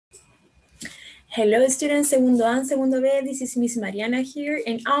Hello students, segundo A and segundo B, this is Miss Mariana here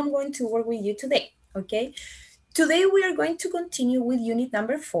and I'm going to work with you today, okay? Today we are going to continue with unit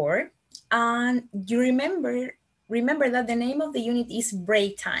number 4 and you remember that the name of the unit is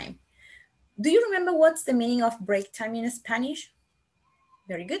break time. Do you remember what's the meaning of break time in Spanish?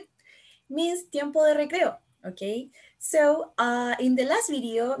 Very good. Means tiempo de recreo, okay? So in the last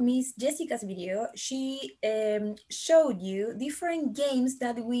video, Miss Jessica's video, she showed you different games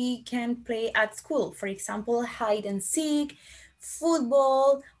that we can play at school. For example, hide and seek,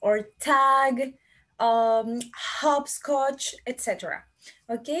 football or tag, hopscotch, etc.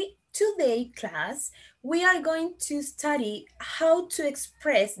 Okay, today class, we are going to study how to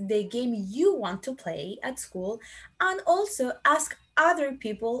express the game you want to play at school and also ask other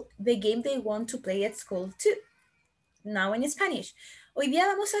people the game they want to play at school too. Now in Spanish. Hoy día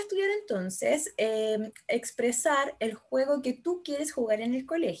vamos a estudiar entonces expresar el juego que tú quieres jugar en el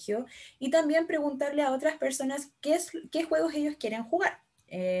colegio y también preguntarle a otras personas qué juegos ellos quieren jugar.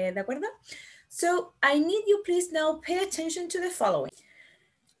 ¿De acuerdo? So I need you please now pay attention to the following.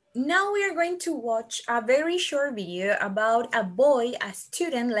 Now we are going to watch a very short video about a boy, a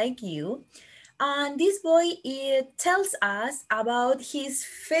student like you. And this boy tells us about his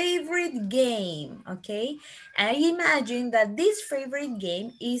favorite game, okay? I imagine that this favorite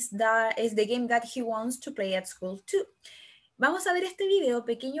game is the game that he wants to play at school too. Vamos a ver este video,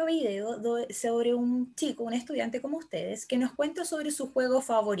 pequeño video, sobre un chico, un estudiante como ustedes, que nos cuenta sobre su juego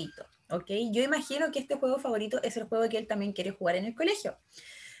favorito, ¿ok? Yo imagino que este juego favorito es el juego que él también quiere jugar en el colegio.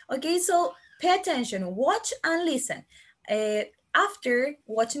 Okay, so pay attention, watch and listen. After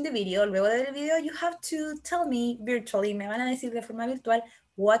watching the video, luego del video, you have to tell me virtually, me van a decir de forma virtual,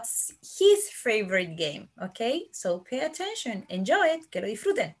 what's his favorite game, okay? So pay attention, enjoy it, que lo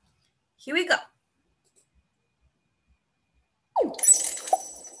disfruten. Here we go.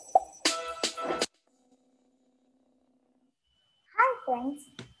 Hi friends,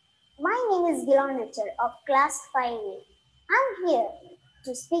 my name is Gilon Richard of class 5A. I'm here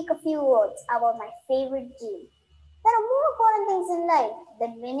to speak a few words about my favorite game. There are more important things in life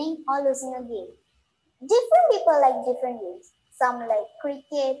than winning or losing a game. Different people like different games. Some like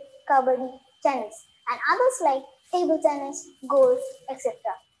cricket, kabaddi, tennis, and others like table tennis, golf, etc.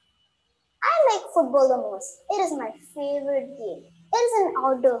 I like football the most. It is my favorite game. It is an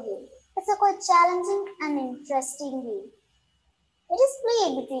outdoor game. It's a quite challenging and interesting game. It is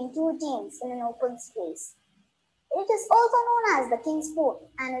played between two teams in an open space. It is also known as the king sport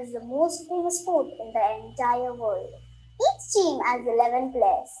and is the most famous sport in the entire world. Each team has 11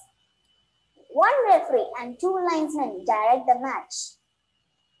 players. One referee and two linesmen direct the match.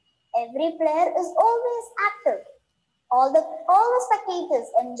 Every player is always active. All the spectators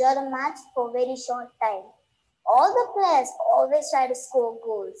enjoy the match for a very short time. All the players always try to score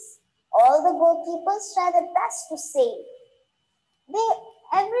goals. All the goalkeepers try their best to save.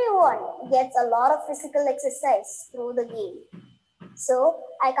 Everyone gets a lot of physical exercise through the game. So,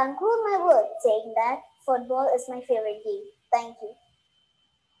 I conclude my words saying that football is my favorite game. Thank you.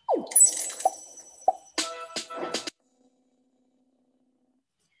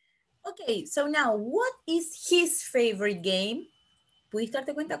 Okay, so now what is his favorite game? ¿Pudiste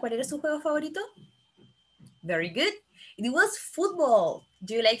darte cuenta cuál era su juego favorito? Very good. It was football.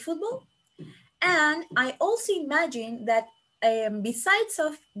 Do you like football? And I also imagine that besides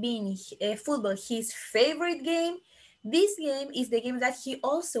of being football his favorite game, this game is the game that he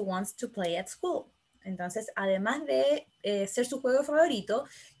also wants to play at school. Entonces, además de ser su juego favorito,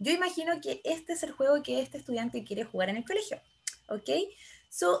 yo imagino que este es el juego que este estudiante quiere jugar en el colegio. Okay?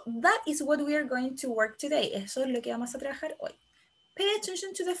 So that is what we are going to work today. Eso es lo que vamos a trabajar hoy. Pay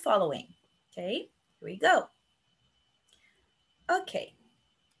attention to the following. Okay? Here we go. Okay.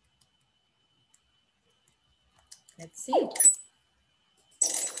 Let's see.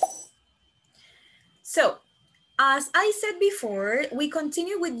 So, as I said before, we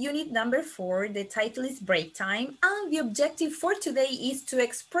continue with unit number 4. The title is Break Time. And the objective for today is to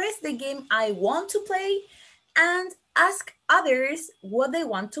express the game I want to play and ask others what they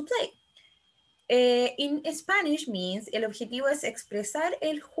want to play. In Spanish means, el objetivo es expresar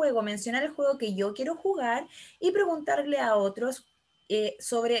el juego, mencionar el juego que yo quiero jugar y preguntarle a otros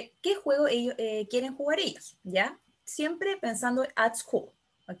sobre qué juego ellos, quieren jugar ellos, ¿ya? Siempre pensando at school,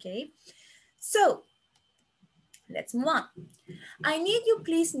 okay? So, let's move on. I need you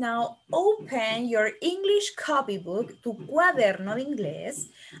please now open your English copybook, tu cuaderno de inglés,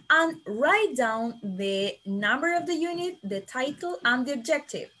 and write down the number of the unit, the title, and the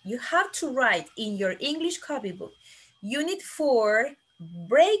objective. You have to write in your English copybook, Unit 4,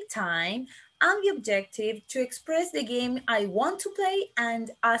 Break Time, and the objective to express the game I want to play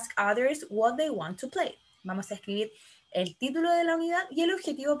and ask others what they want to play. Vamos a escribir el título de la unidad y el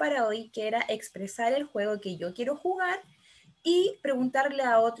objetivo para hoy, que era expresar el juego que yo quiero jugar y preguntarle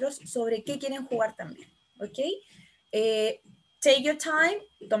a otros sobre qué quieren jugar también, ¿ok? Take your time,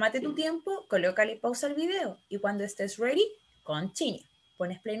 tómate tu tiempo, colócale pausa al video y cuando estés ready, continue.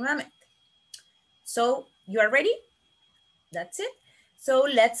 Pones play nuevamente. So, you are ready? That's it. So,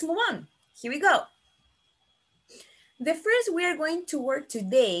 let's move on. Here we go. The first we are going to work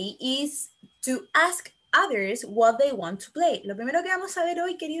today is to ask others what they want to play. Lo primero que vamos a ver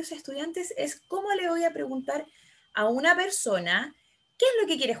hoy, queridos estudiantes, es cómo le voy a preguntar a una persona qué es lo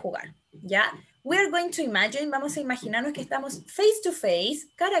que quiere jugar, ¿ya? We are going to imagine, vamos a imaginarnos que estamos face to face,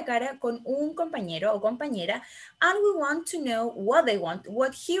 cara a cara con un compañero o compañera, and we want to know what they want,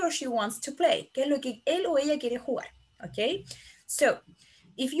 what he or she wants to play, qué es lo que él o ella quiere jugar, ¿ok? So,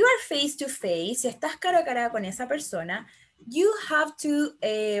 if you are face to face, si estás cara a cara con esa persona, you have to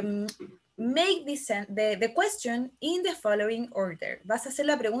make the question in the following order. Vas a hacer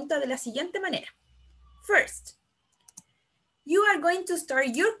la pregunta de la siguiente manera. First, you are going to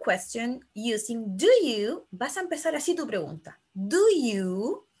start your question using do you. Vas a empezar así tu pregunta. Do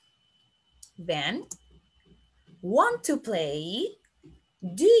you then want to play?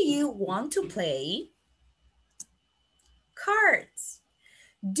 Do you want to play cards?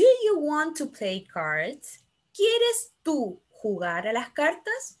 Do you want to play cards? ¿Quieres tú jugar a las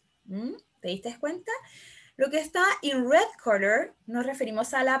cartas? ¿Te diste cuenta? Lo que está en red color nos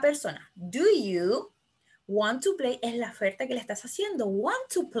referimos a la persona. Do you want to play es la oferta que le estás haciendo. Want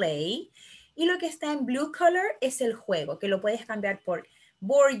to play. Y lo que está en blue color es el juego, que lo puedes cambiar por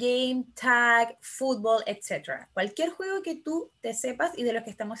board game, tag, fútbol, etc. Cualquier juego que tú te sepas y de los que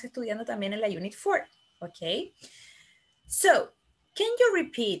estamos estudiando también en la Unit 4. ¿Ok? So, can you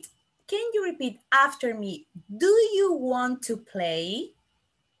repeat after me? Do you want to play?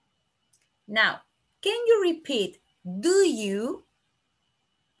 Now, can you repeat? Do you?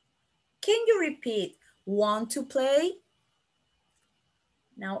 Can you repeat? Want to play?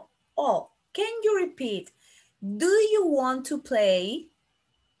 Now, all. Can you repeat? Do you want to play?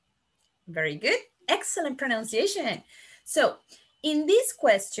 Very good. Excellent pronunciation. So, in this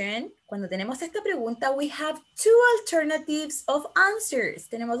question, cuando tenemos esta pregunta, we have two alternatives of answers.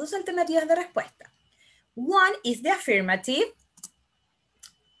 Tenemos dos alternativas de respuesta. One is the affirmative.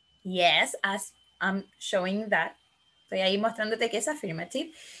 Yes, as I'm showing that. Estoy ahí mostrándote que es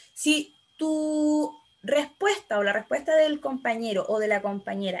affirmative. Si tu respuesta o la respuesta del compañero o de la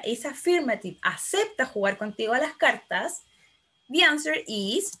compañera es affirmative, acepta jugar contigo a las cartas, the answer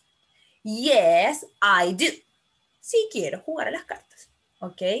is yes, I do. Sí quiero jugar a las cartas,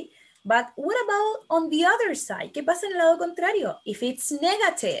 ¿ok? But what about on the other side? ¿Qué pasa en el lado contrario? If it's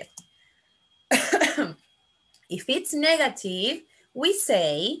negative. If it's negative, we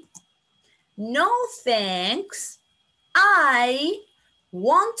say, no thanks, I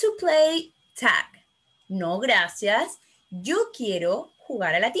want to play tag. No gracias, yo quiero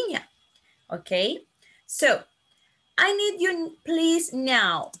jugar a la tiña. ¿Ok? So, I need you, please,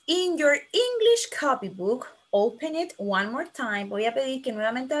 now, in your English copybook, open it one more time. Voy a pedir que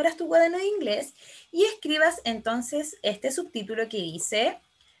nuevamente abras tu cuaderno de inglés y escribas entonces este subtítulo que dice,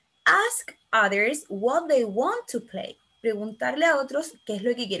 ask others what they want to play. Preguntarle a otros qué es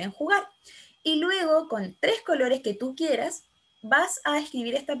lo que quieren jugar. Y luego, con 3 colores que tú quieras, vas a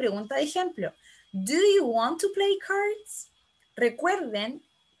escribir esta pregunta de ejemplo. Do you want to play cards? Recuerden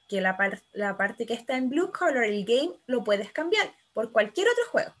que la parte que está en blue color, el game, lo puedes cambiar por cualquier otro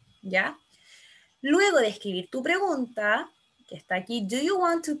juego, ¿ya? Luego de escribir tu pregunta, que está aquí, do you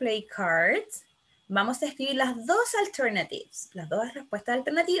want to play cards? Vamos a escribir las dos alternatives, las dos respuestas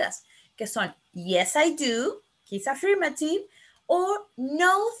alternativas, que son yes, I do, que es affirmative, o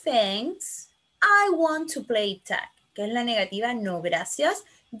no, thanks, I want to play tag, que es la negativa, no, gracias,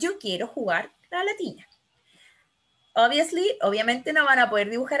 yo quiero jugar a la tiña. Obviamente no van a poder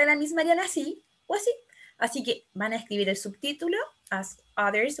dibujar a la Miss Mariana así o así. Así que van a escribir el subtítulo, ask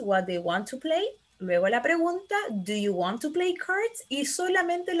others what they want to play, luego la pregunta, do you want to play cards? Y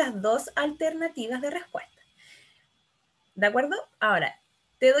solamente las dos alternativas de respuesta. ¿De acuerdo? Ahora,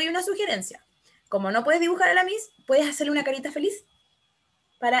 te doy una sugerencia. Como no puedes dibujar a la Miss, puedes hacerle una carita feliz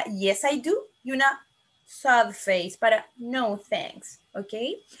para yes, I do y una sad face para no, thanks. ¿Ok?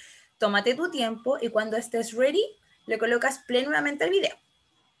 Tómate tu tiempo y cuando estés ready, le colocas play nuevamente al video.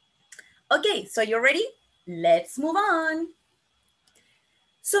 Okay, so you're ready? Let's move on.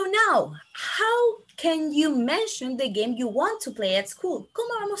 So now, how can you mention the game you want to play at school?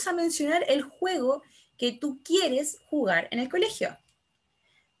 ¿Cómo vamos a mencionar el juego que tú quieres jugar en el colegio?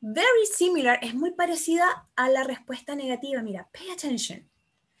 Very similar, es muy parecida a la respuesta negativa. Mira, pay attention.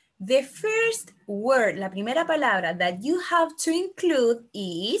 The first word, la primera palabra that you have to include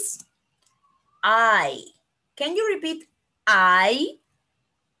is I. Can you repeat I?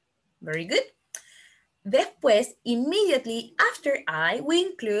 Very good. Después, immediately after I, we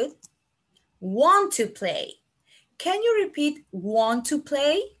include want to play. Can you repeat want to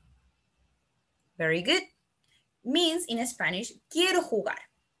play? Very good. Means in Spanish, quiero jugar.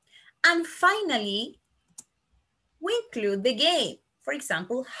 And finally, we include the game. For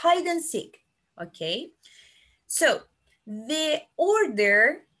example, hide and seek, okay? So the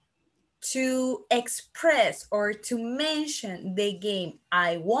order to express or to mention the game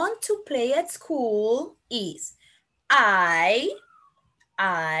I want to play at school is I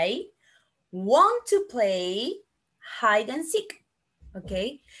want to play hide and seek,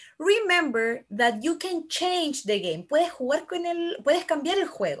 okay? Remember that you can change the game. Puedes cambiar el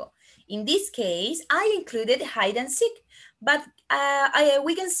juego. In this case, I included hide and seek, but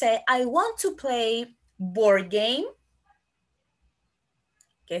we can say I want to play board game,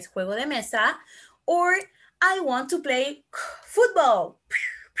 que es juego de mesa, or I want to play football.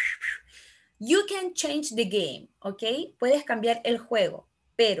 You can change the game, ¿ok? Puedes cambiar el juego,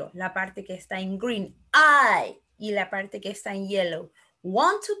 pero la parte que está en green, I, y la parte que está en yellow,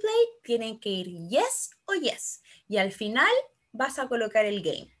 want to play, tienen que ir yes o yes. Y al final vas a colocar el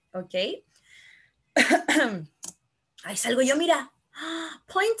game, ¿ok? Ahí salgo yo, mira.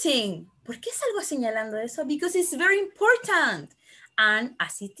 Pointing. ¿Por qué salgo señalando eso? Because it's very important. And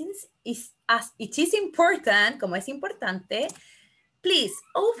as it is important, como es importante, please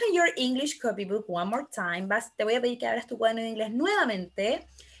open your English copybook one more time. Te voy a pedir que abras tu cuaderno de inglés nuevamente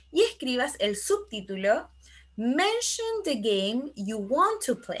y escribas el subtítulo Mention the game you want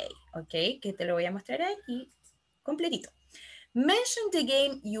to play. Ok, que te lo voy a mostrar aquí completito. Mention the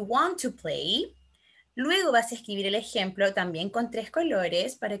game you want to play. Luego vas a escribir el ejemplo también con 3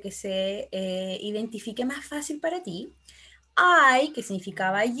 colores para que se identifique más fácil para ti. I, que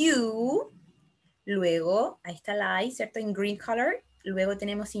significaba you. Luego, ahí está la I, ¿cierto? En green color. Luego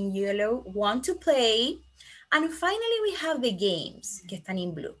tenemos en yellow, want to play. And finally we have the games, que están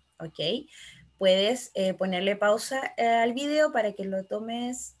en blue, ¿ok? Puedes ponerle pausa al video para que te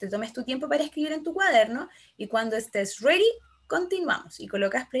tomes tu tiempo para escribir en tu cuaderno y cuando estés ready, continuamos y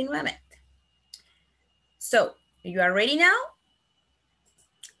colocas play nuevamente. So, you are ready now?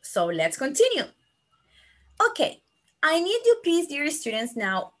 So let's continue. Okay, I need you please, dear students,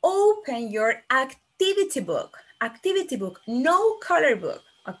 now open your activity book. Activity book, no color book,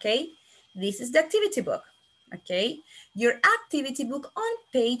 okay? This is the activity book, okay? Your activity book on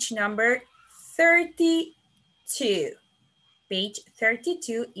page number 32. Page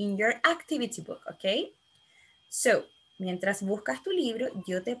 32 in your activity book, okay? So, mientras buscas tu libro,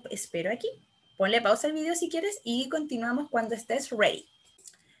 yo te espero aquí. Ponle pausa al video si quieres y continuamos cuando estés ready.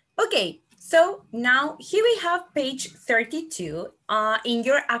 Okay, so now here we have page 32 in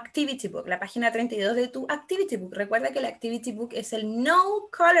your activity book, la página 32 de tu activity book. Recuerda que el activity book es el no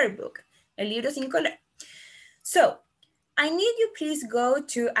color book, el libro sin color. So, I need you please go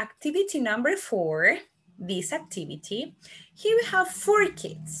to activity number 4, this activity. Here we have 4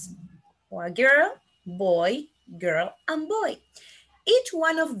 kids, a girl, boy, girl, and boy. Each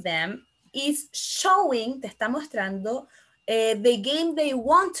one of them is showing, te está mostrando the game they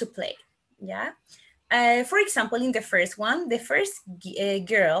want to play, yeah? For example, in the first one, the first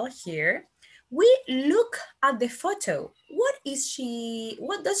girl here, we look at the photo. What does she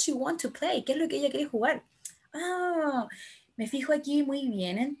want to play? ¿Qué es lo que ella quiere jugar? Ah, me fijo aquí muy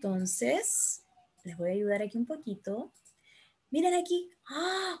bien, entonces, les voy a ayudar aquí un poquito. Miren aquí,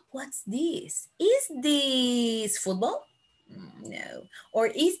 what's this? Is this football? No. Or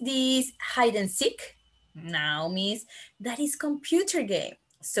is this hide and seek? No, miss, that is computer game.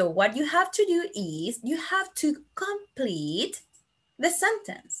 So what you have to do is you have to complete the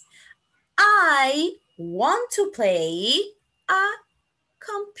sentence. I want to play a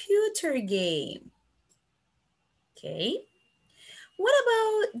computer game. Okay. What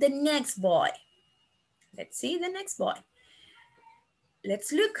about the next boy? Let's see the next boy.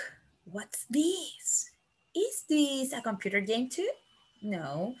 Let's look. What's this? Is this a computer game too?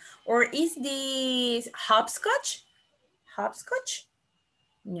 No. Or is this hopscotch? Hopscotch?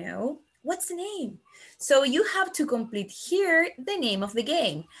 No. What's the name? So you have to complete here the name of the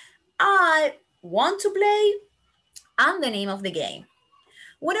game. I want to play and the name of the game.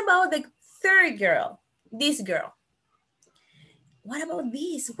 What about the third girl? This girl. What about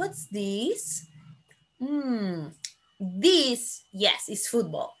this? What's this? This, yes, is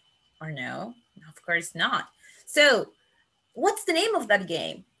football. Or no? Of course not. So What's the name of that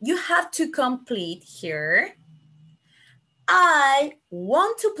game? You have to complete here. I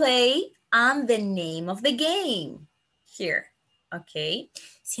want to play and the name of the game. Here, ok.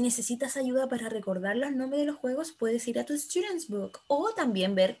 Si necesitas ayuda para recordar los nombres de los juegos, puedes ir a tu Students Book o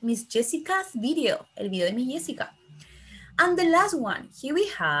también ver Miss Jessica's video, el video de Miss Jessica. And the last one, here we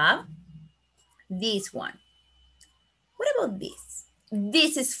have this one. What about this?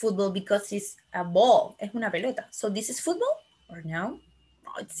 This is football because it's a ball, es una pelota. So this is football or no?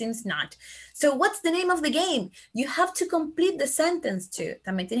 No, it seems not. So what's the name of the game? You have to complete the sentence too.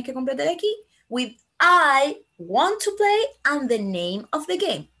 También tienes que completar aquí with I want to play and the name of the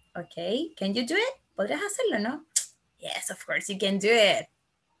game. Okay, can you do it? ¿Podrás hacerlo, no? Yes, of course you can do it.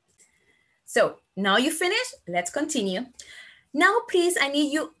 So now you finished, let's continue. Now, please, I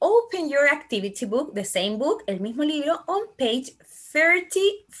need you open your activity book, the same book, el mismo libro, on page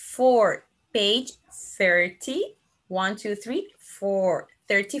 34. Page 30, 1, 2, 3, 4,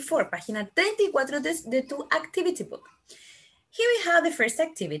 34, página 34 de tu activity book. Here we have the first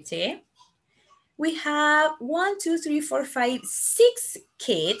activity. We have 1, 2, 3, 4, 5, 6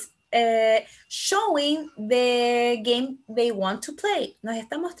 kids showing the game they want to play. Nos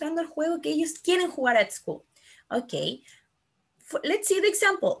está mostrando el juego que ellos quieren jugar at school. Okay. Let's see the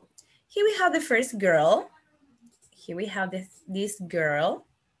example. Here we have the first girl. Here we have this girl.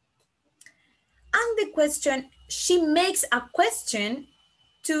 And the question, she makes a question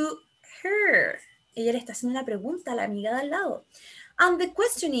to her. Ella le está haciendo una pregunta a la amiga de al lado. And the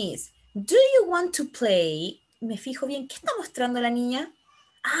question is, do you want to play? Me fijo bien, ¿qué está mostrando la niña?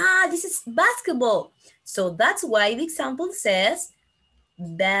 Ah, this is basketball. So that's why the example says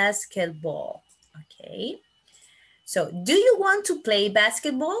basketball. Okay. So, do you want to play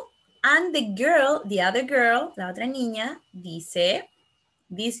basketball? And the girl, the other girl, la otra niña, dice,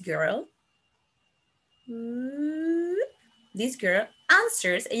 this girl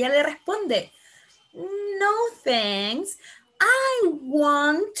answers, ella le responde, no thanks, I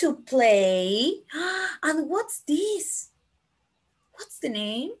want to play. And what's this? What's the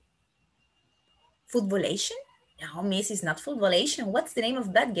name? Footballation? No, miss, it's not footballation. What's the name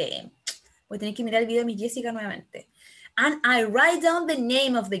of that game? Voy a tener que mirar el video de Miss Jessica nuevamente. And I write down the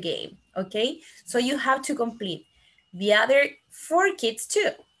name of the game, okay? So you have to complete the other 4 kids too.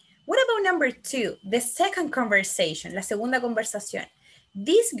 What about number 2? The second conversation, la segunda conversación.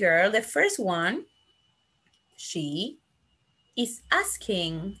 This girl, the first one, she is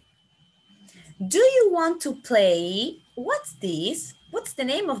asking, do you want to play? What's this? What's the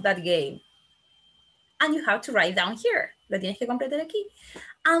name of that game? And you have to write down here. Lo tienes que completar aquí.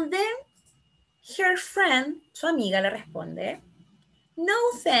 And then her friend, su amiga, le responde,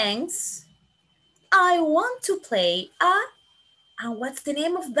 no thanks, I want to play and what's the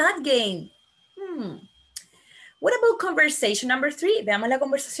name of that game? What about conversation number 3? Veamos la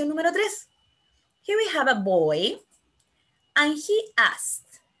conversación número 3. Here we have a boy and he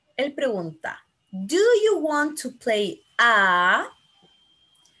asked, él pregunta, do you want to play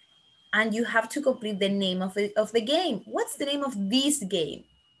and you have to complete the name of the game. What's the name of this game?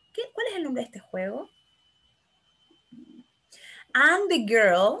 ¿Cuál es el nombre de este juego? And the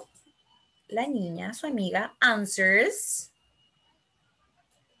girl, la niña, su amiga, answers,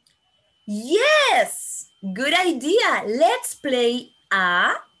 yes, good idea. Let's play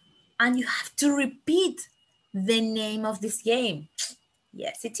and you have to repeat the name of this game.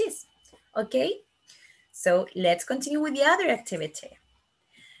 Yes, it is. Okay, so let's continue with the other activity.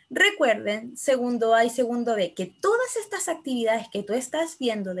 Recuerden, segundo A y segundo B, que todas estas actividades que tú estás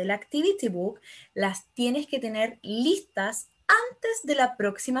viendo del Activity Book las tienes que tener listas antes de la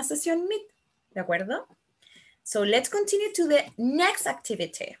próxima sesión Meet, ¿de acuerdo? So let's continue to the next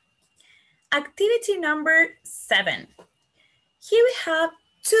activity. Activity number 7. Here we have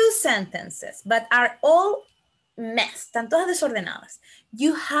 2 sentences, but are all messed, están todas desordenadas.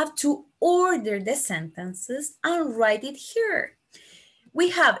 You have to order the sentences and write it here. We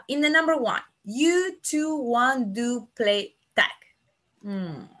have in the number 1, you, 2, 1, do, play, tag.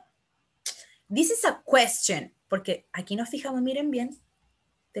 This is a question, porque aquí nos fijamos, miren bien,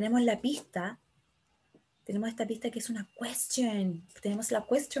 tenemos la pista, tenemos esta pista que es una question, tenemos la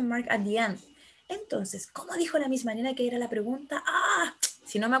question mark at the end. Entonces, ¿cómo dijo la misma manera que era la pregunta?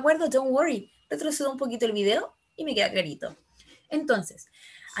 Si no me acuerdo, don't worry, retrocedo un poquito el video y me queda clarito. Entonces,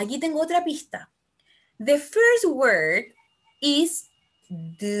 aquí tengo otra pista. The first word is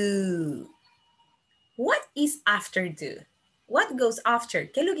do. What is after do? What goes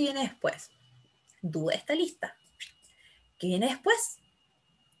after? ¿Qué es lo que viene después? Do está lista. ¿Qué viene después?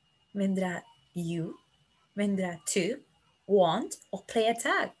 Vendrá you, vendrá to, want o play a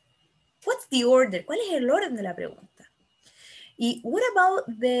tag. What's the order? ¿Cuál es el orden de la pregunta? Y what about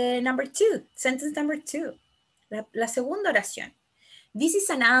the number 2, sentence number 2? La segunda oración. This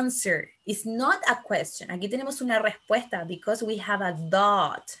is an answer. It's not a question. Aquí tenemos una respuesta because we have a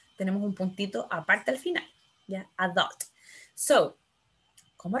dot. Tenemos un puntito aparte al final. ¿Ya? A dot. So,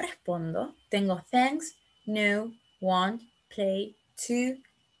 ¿cómo respondo? Tengo thanks, no, want, play, to,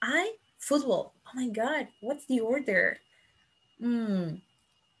 I, football. Oh my God, what's the order?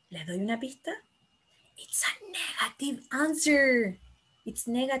 ¿Le doy una pista? It's a negative answer. It's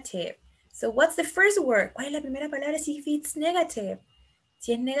negative. So what's the first word? ¿Cuál es la primera palabra si it's negative?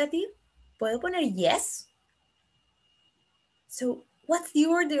 Si es negative, ¿puedo poner yes? So what's the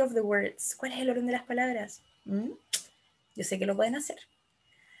order of the words? ¿Cuál es el orden de las palabras? Yo sé que lo pueden hacer.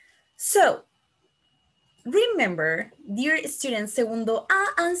 So, remember, dear students, segundo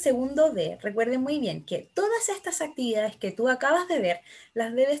A and segundo B, recuerden muy bien que todas estas actividades que tú acabas de ver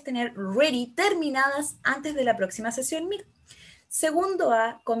las debes tener ready, terminadas antes de la próxima sesión MIT. Segundo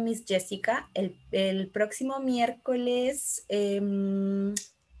A con Miss Jessica el próximo miércoles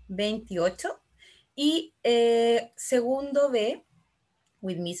 28 y segundo B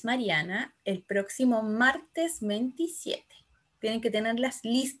with Miss Mariana el próximo martes 27. Tienen que tenerlas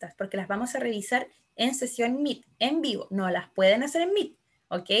listas porque las vamos a revisar en sesión Meet, en vivo. No las pueden hacer en Meet,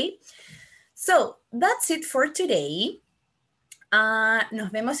 ¿ok? So, that's it for today. Nos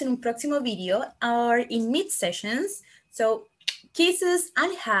vemos en un próximo video or in Meet sessions. So, kisses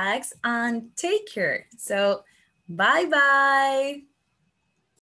and hugs and take care. So, bye-bye.